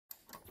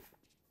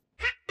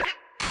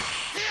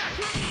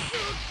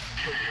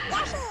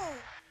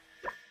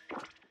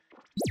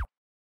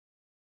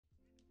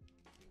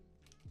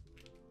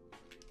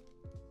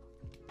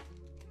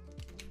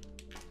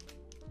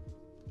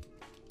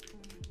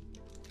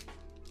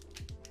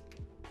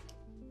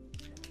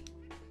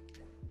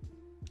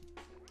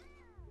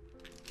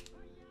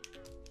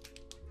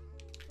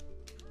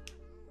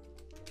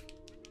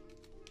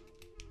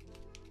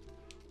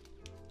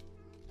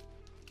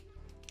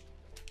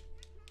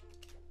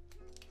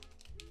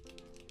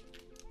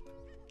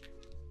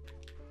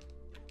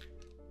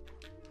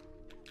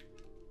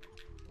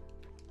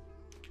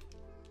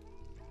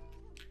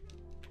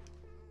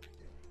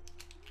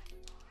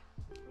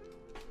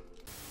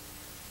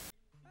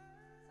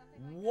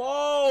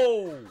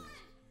Whoa!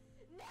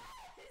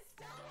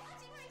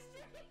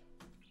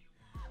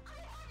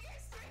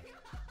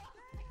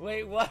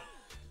 Wait, what?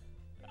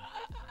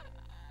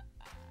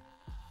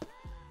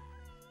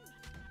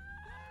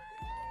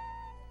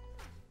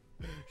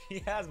 He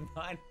has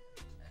mine.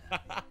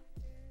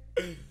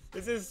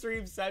 This is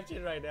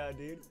streamception right now,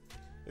 dude.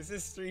 This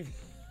is stream.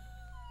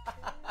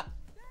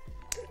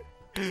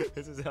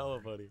 This is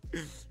hella funny.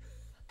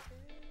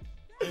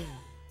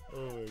 Oh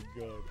my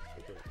god.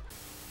 Okay.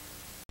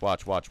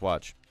 Watch, watch,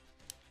 watch.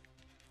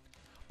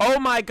 Oh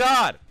my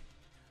god!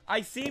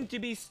 I seem to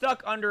be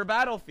stuck under a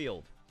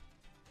battlefield.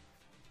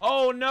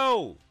 Oh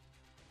no!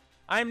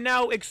 I'm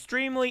now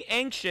extremely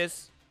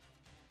anxious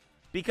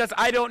because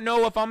I don't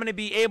know if I'm going to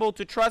be able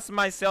to trust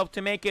myself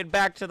to make it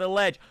back to the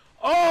ledge.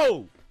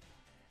 Oh!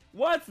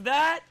 What's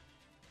that?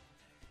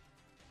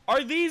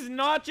 Are these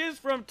notches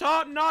from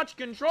top-notch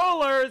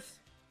controllers?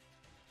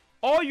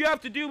 All you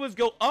have to do is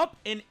go up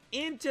and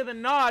into the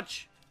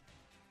notch.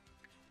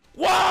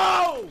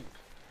 Whoa!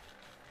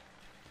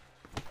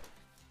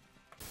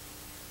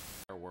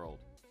 World.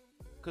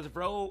 Because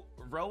bro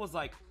was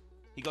like,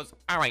 he goes,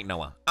 all right,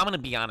 Noah, I'm going to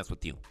be honest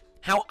with you.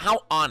 How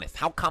honest,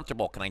 how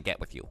comfortable can I get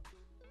with you?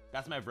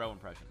 That's my bro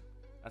impression.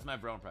 That's my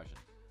bro impression.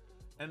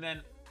 And then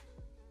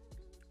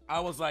I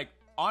was like,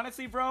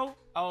 honestly, bro,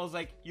 I was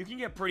like, you can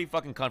get pretty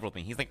fucking comfortable with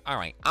me. He's like, all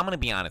right, I'm going to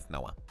be honest,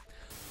 Noah.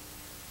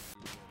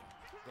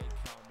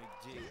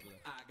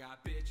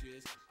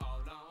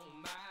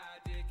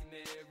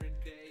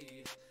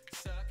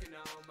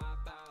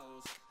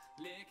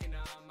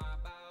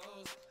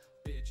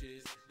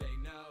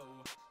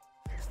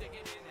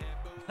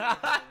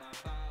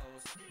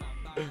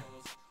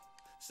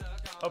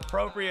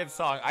 Appropriate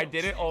song. I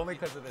did it only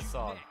because of this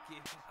song.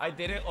 I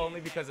did it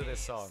only because of this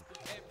song.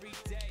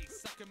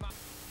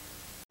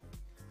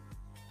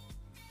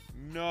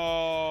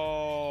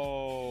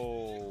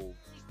 No.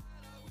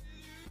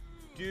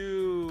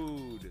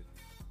 Dude.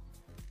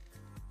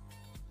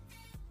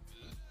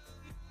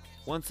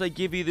 Once I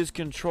give you this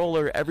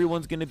controller,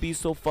 everyone's gonna be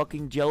so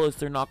fucking jealous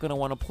they're not gonna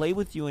want to play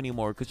with you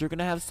anymore because you're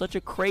gonna have such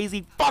a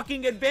crazy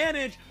fucking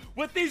advantage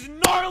with these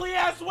gnarly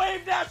ass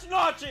wave dash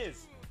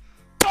notches.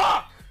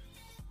 Fuck!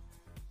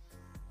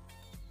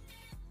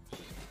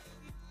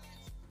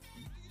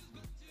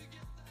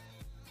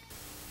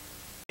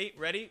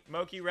 Ready?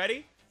 Moki,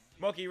 ready?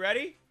 Moki,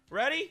 ready?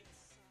 Ready?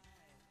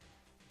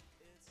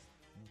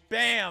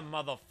 Bam,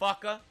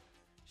 motherfucker.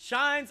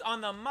 Shines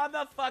on the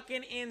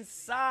motherfucking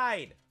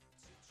inside.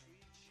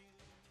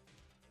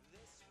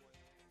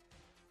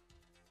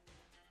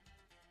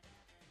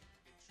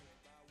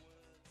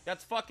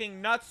 That's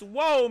fucking nuts.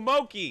 Whoa,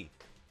 Moki.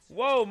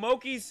 Whoa,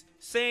 Moki's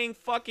saying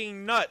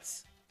fucking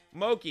nuts.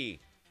 Moki,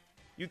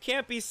 you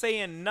can't be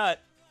saying nut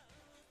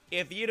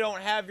if you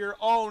don't have your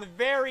own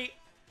very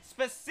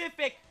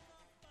specific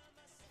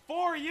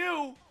for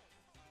you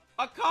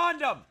a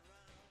condom.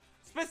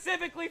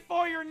 Specifically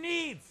for your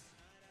needs.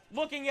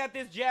 Looking at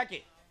this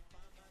jacket.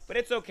 But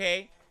it's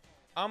okay.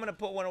 I'm gonna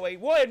put one away.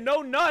 What?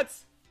 No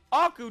nuts?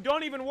 Aku,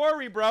 don't even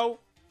worry, bro.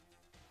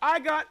 I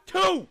got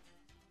two.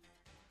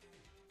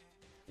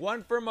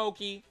 One for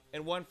Moki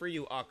and one for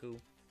you, Aku.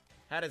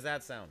 How does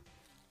that sound?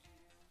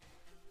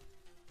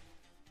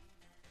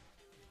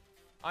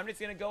 I'm just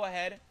gonna go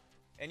ahead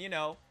and, you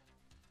know,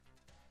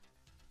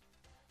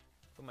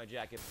 put my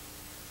jacket.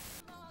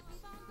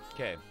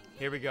 Okay,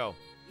 here we go.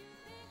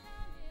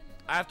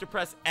 I have to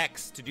press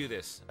X to do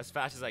this as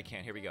fast as I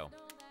can. Here we go.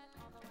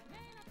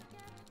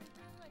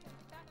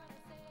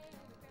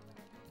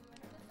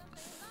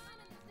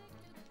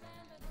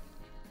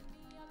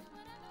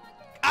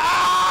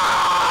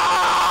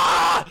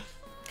 Ah!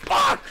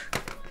 Fuck!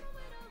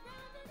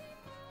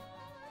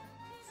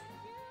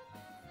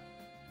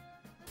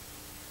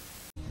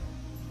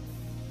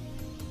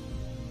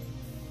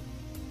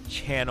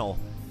 Channel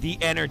the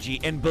energy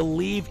and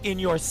believe in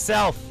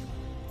yourself.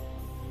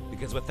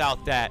 Because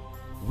without that,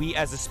 we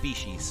as a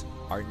species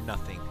are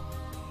nothing.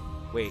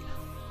 Wait.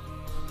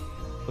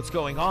 What's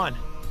going on?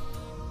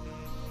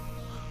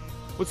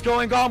 What's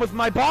going on with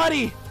my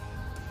body?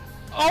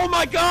 Oh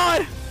my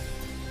god!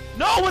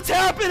 No, what's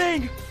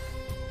happening?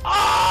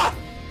 Ah!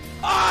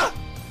 Ah!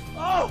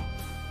 Oh!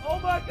 Oh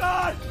my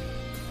god!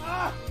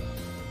 Ah!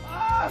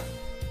 Ah!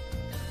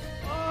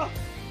 Oh!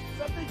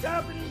 Something's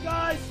happening,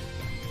 guys!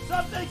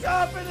 Something's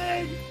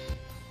happening!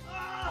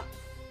 Ah!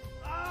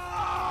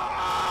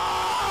 Ah!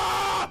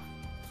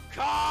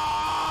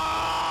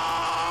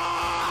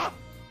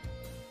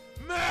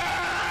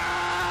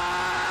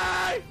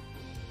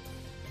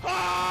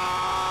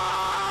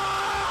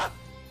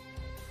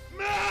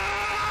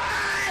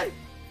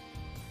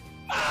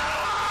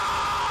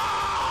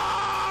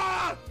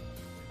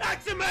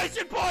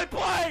 Deploy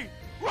plane!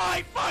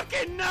 Right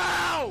fucking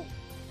now!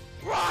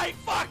 Right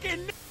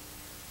fucking now!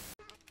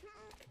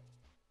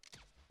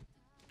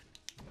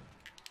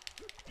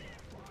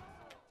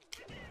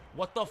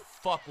 What the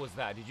fuck was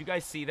that? Did you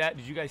guys see that?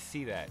 Did you guys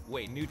see that?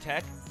 Wait, new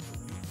tech?